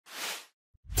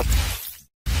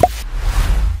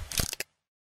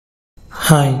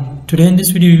Hi, today in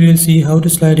this video we will see how to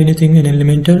slide anything in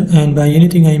Elementor, and by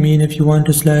anything I mean if you want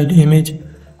to slide image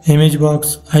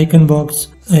box, icon box,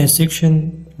 a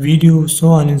section, video, so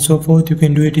on and so forth, you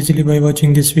can do it easily by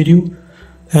watching this video.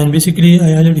 And basically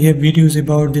I already have videos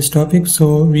about this topic,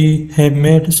 so we have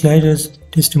made sliders,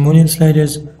 testimonial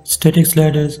sliders, static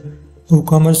sliders,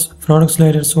 WooCommerce product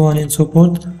sliders, so on and so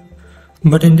forth.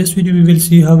 But in this video we will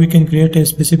see how we can create a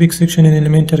specific section in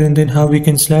Elementor and then how we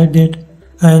can slide that.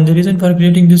 And the reason for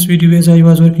creating this video is I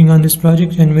was working on this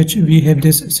project in which we have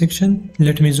this section.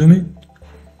 Let me zoom in.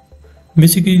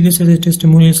 Basically this is a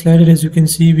testimonial slider. As you can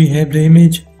see, we have the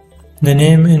image, the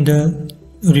name and the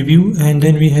review, and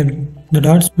then we have the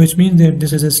dots, which means that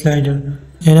this is a slider.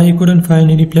 And I couldn't find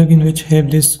any plugin which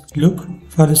have this look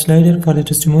for the slider, for the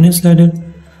testimonial slider.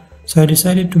 So I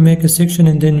decided to make a section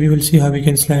and then we will see how we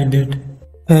can slide that.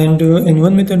 And in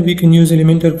one method we can use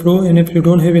Elementor Pro, and if you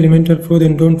don't have Elementor Pro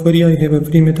then don't worry, I have a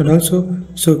free method also,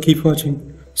 so keep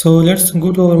watching. So let's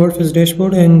go to our WordPress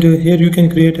dashboard, and here you can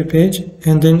create a page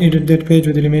and then edit that page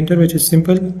with Elementor, which is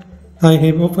simple. I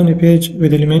have opened a page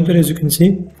with Elementor, as you can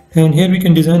see, and here we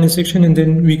can design a section and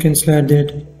then we can slide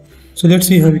that. So let's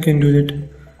see how we can do that.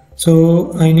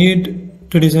 So I need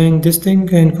to design this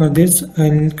thing, and for this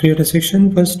I'll create a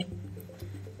section first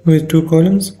with 2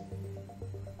 columns.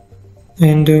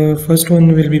 And first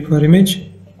one will be for image,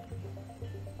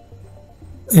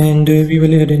 and we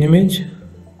will add an image,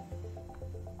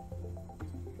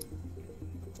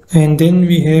 and then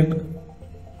we have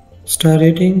star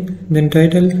rating, then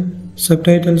title,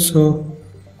 subtitle. So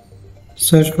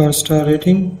search for star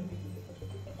rating,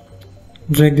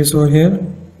 drag this over here,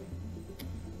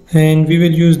 and we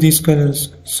will use these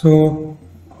colors. So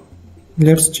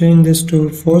let's change this to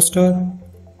 4 star.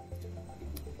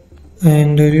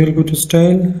 And we will go to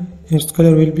style, its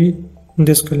color will be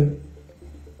this color.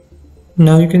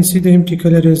 Now you can see the empty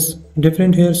color is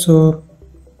different here, so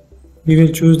we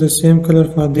will choose the same color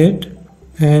for that,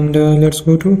 and let's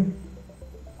go to,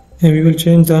 and we will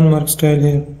change the unmarked style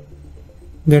here.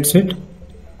 That's it.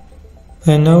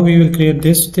 And now we will create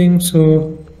this thing,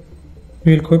 so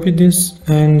we will copy this,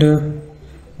 and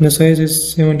the size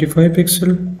is 75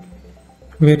 pixel,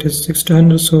 weight is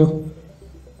 600, so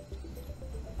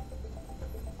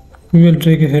we will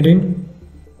drag a heading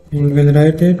and we'll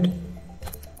write it.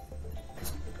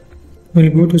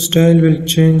 We'll go to style, we'll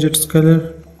change its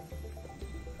color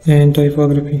and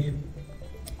typography.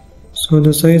 So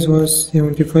the size was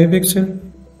 75 pixel,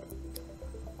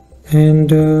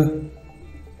 and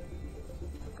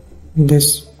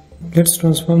this, let's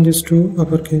transform this to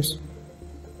uppercase.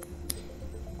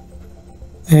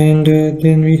 And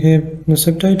then we have the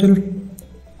subtitle.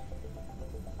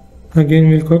 Again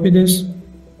we'll copy this.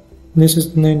 This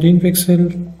is 19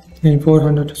 pixel and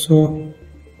 400, so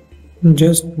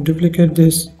just duplicate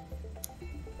this,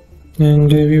 and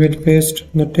we will paste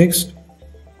the text,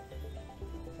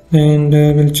 and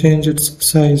we'll change its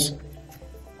size.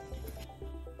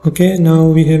 Okay, now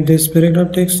we have this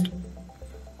paragraph text.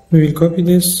 We will copy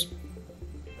this,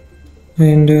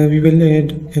 and we will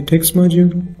add a text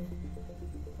module.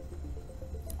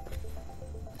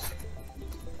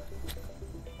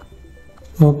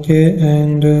 Okay,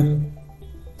 and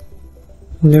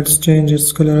let's change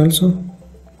its color also.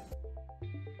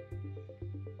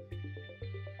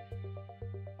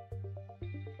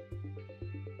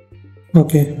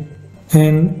 Okay,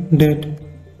 and date.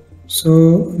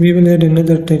 So we will add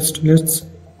another text. Let's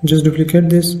just duplicate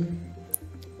this,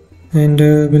 and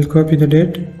we'll copy the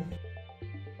date,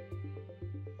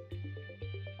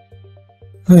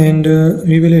 and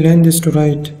we will align this to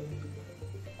right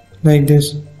like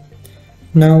this.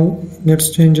 Now let's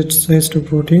change its size to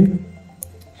 14,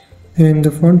 and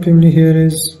the font family here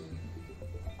is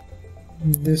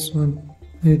this one.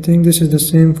 I think this is the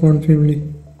same font family.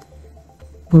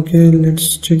 Okay,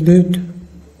 let's check that.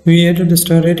 We added the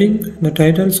star rating, the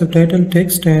title, subtitle,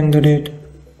 text and the date.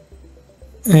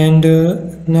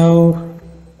 And now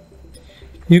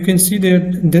you can see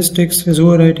that this text is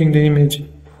overwriting the image,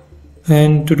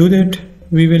 and to do that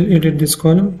we will edit this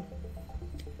column.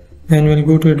 And we'll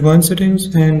go to advanced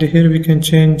settings, and here we can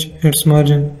change its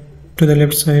margin to the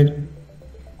left side.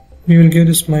 We will give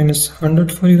this -100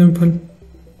 for example,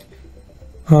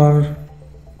 or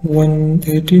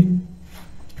 180,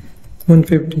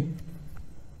 150.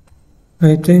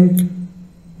 I think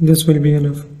this will be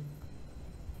enough.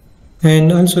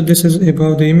 And also this is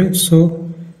above the image, so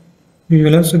we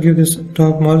will also give this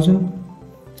top margin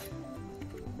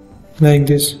like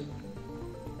this.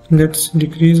 Let's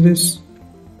decrease this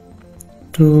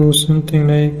to something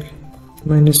like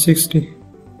 -60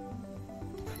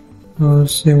 or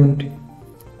 70.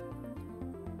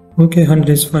 Okay, 100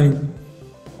 is fine.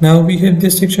 Now we have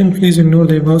this section. Please ignore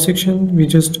the above section. We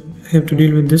just have to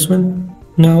deal with this one.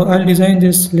 Now I'll design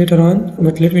this later on,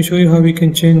 but let me show you how we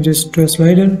can change this to a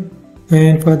slider.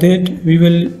 And for that we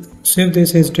will save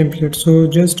this as template. So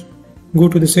just go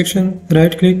to the section,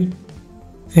 right click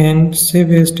and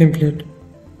save as template.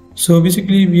 So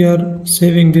basically we are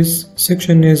saving this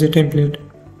section as a template,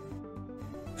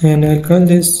 and I'll call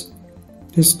this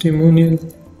testimonial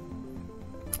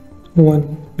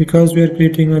 1 because we are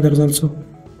creating others also.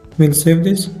 We'll save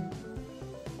this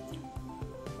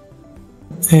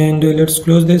and let's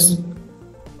close this,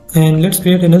 and let's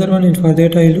create another one, and for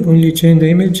that I'll only change the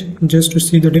image just to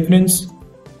see the difference.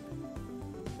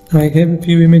 I have a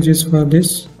few images for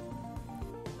this,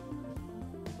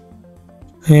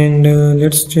 and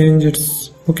let's change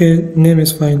its name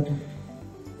is fine.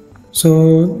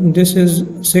 So this is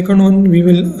second one. We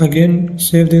will again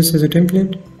save this as a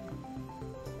template.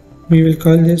 We will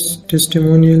call this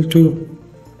testimonial 2.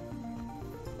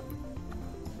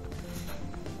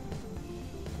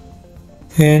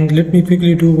 And let me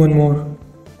quickly do one more.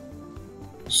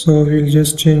 So we'll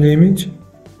just change the image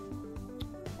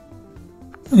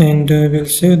and we'll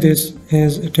save this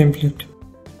as a template.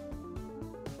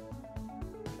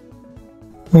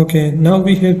 Okay, now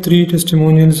we have 3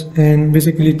 testimonials and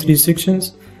basically 3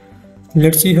 sections.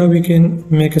 Let's see how we can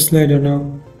make a slider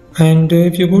now. And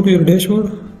if you go to your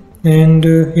dashboard and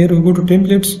here we go to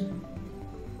templates,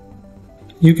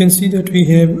 you can see that we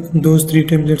have those 3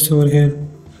 templates over here.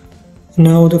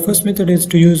 Now the first method is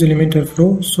to use Elementor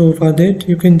Pro. So for that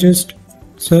you can just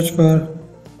search for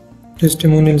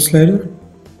testimonial slider,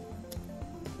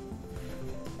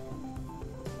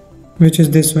 which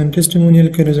is this one, testimonial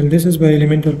carousel. This is by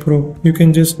Elementor Pro. You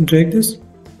can just drag this,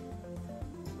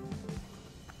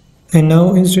 and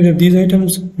now instead of these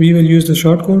items we will use the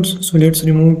shortcodes. So let's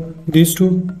remove these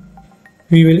 2.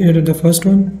 We will edit the first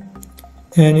one,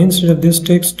 and instead of this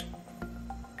text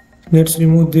let's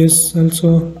remove this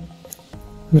also,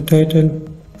 the title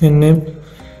and name,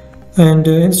 and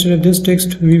instead of this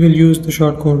text we will use the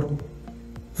shortcode.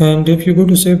 And if you go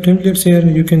to save templates here,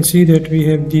 you can see that we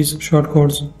have these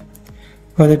shortcodes.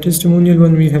 For the testimonial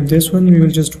one we have this one. We will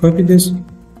just copy this,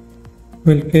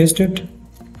 we'll paste it,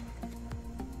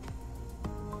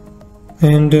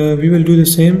 and we will do the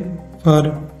same for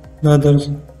the others,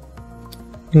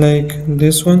 like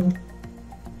this one.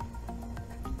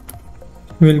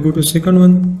 We'll go to second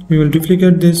one, we will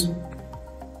duplicate this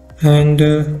and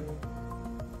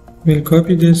we'll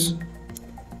copy this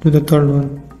to the third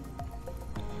one.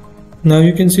 Now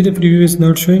you can see the preview is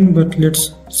not showing, but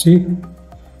let's see.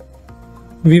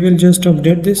 We will just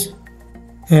update this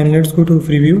and let's go to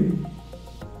preview,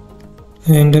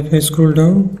 and if I scroll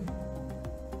down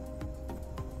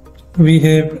we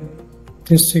have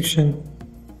this section.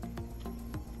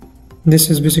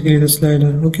 This is basically the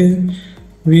slider. Okay,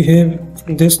 we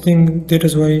have this thing, that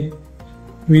is why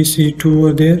we see 2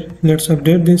 over there. Let's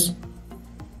update this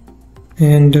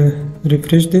and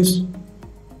refresh this,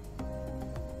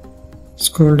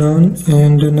 scroll down,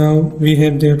 and now we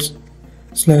have that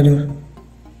slider.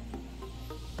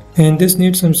 And this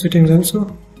needs some settings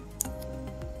also,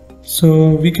 so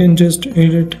we can just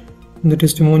edit the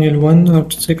testimonial 1 or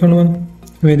second one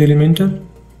with Elementor,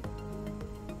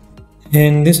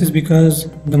 and this is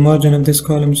because the margin of this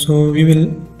column. So we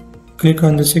will click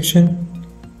on the section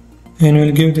and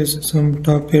we'll give this some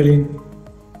top padding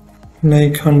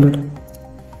like 100.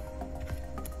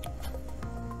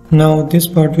 Now this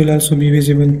part will also be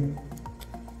visible.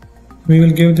 We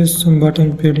will give this some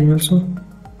bottom padding also,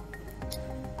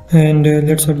 and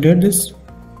let's update this.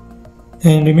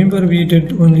 And remember we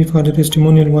did only for the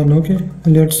testimonial 1. Okay,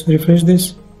 let's refresh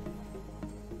this,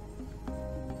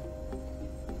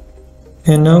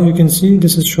 and now you can see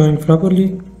this is showing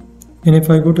properly. And if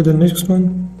I go to the next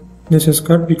one, this is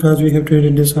cut because we have to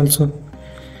edit this also.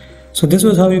 So this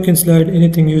was how you can slide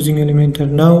anything using Elementor.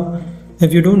 Now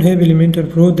if you don't have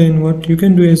Elementor Pro, then what you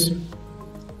can do is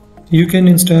you can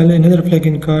install another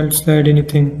plugin called Slide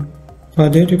Anything. For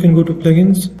that you can go to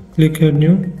plugins, click add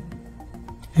new,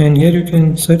 and here you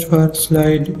can search for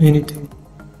Slide Anything,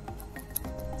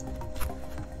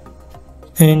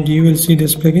 and you will see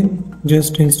this plugin.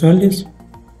 Just install this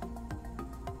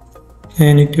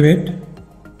and activate,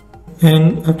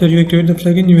 and after you activate the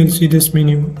plugin you will see this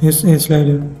menu as a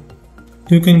slider.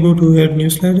 You can go to add new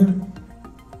slider,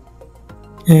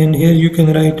 and here you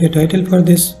can write a title for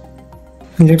this.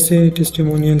 Let's say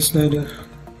testimonial slider,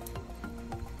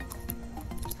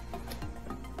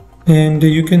 and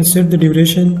you can set the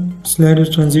duration, slider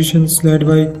transition, slide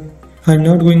by. I'm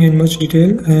not going in much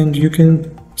detail, and you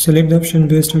can select the option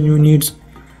based on your needs.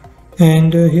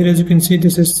 And here as you can see,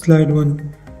 this is slide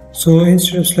 1. So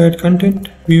instead of slide content,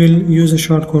 we will use a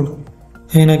shortcode.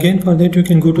 And again, for that you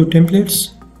can go to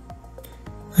templates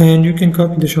and you can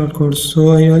copy the shortcodes.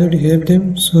 So I already have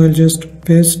them, so I'll just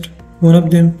paste one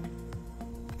of them.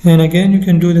 And again, you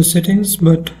can do the settings,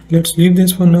 but let's leave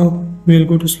this for now. We'll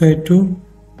go to slide 2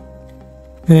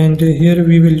 and here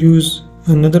we will use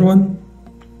another one.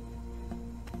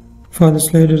 For the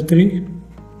slider 3,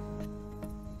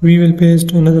 we will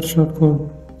paste another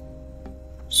shortcode.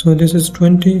 So this is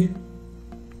 20,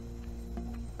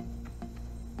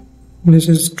 this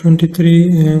is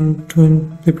 23 and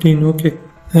 15. Okay.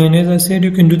 And as I said,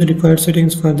 you can do the required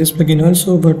settings for this plugin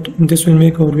also, but this will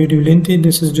make our video lengthy.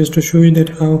 This is just to show you that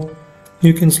how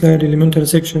you can slide Elementor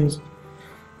sections.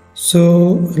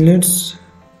 So let's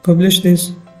publish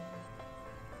this.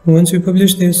 Once you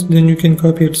publish this, then you can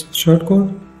copy its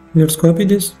shortcode. Let's copy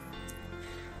this.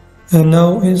 And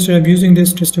now instead of using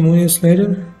this testimonial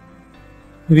slider,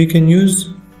 we can use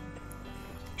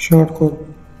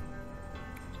shortcode,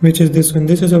 which is this one.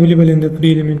 This is available in the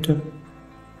free Elementor.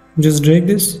 Just drag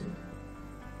this.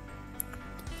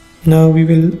 Now we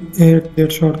will add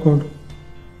that shortcode.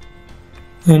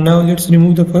 And now let's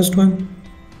remove the first one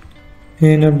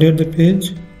and update the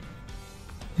page,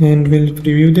 and we'll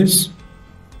preview this.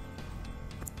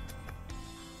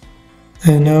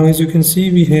 And now as you can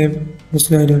see, we have the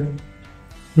slider.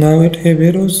 Now it have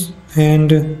arrows and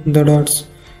the dots.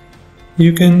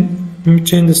 You can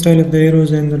change the style of the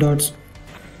arrows and the dots.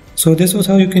 So this was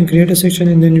how you can create a section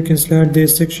and then you can slide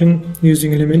this section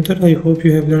using Elementor. I hope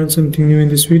you have learned something new in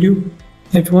this video.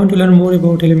 If you want to learn more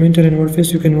about Elementor and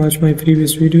WordPress, you can watch my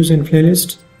previous videos and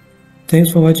playlists.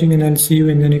 Thanks for watching, and I'll see you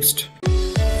in the next.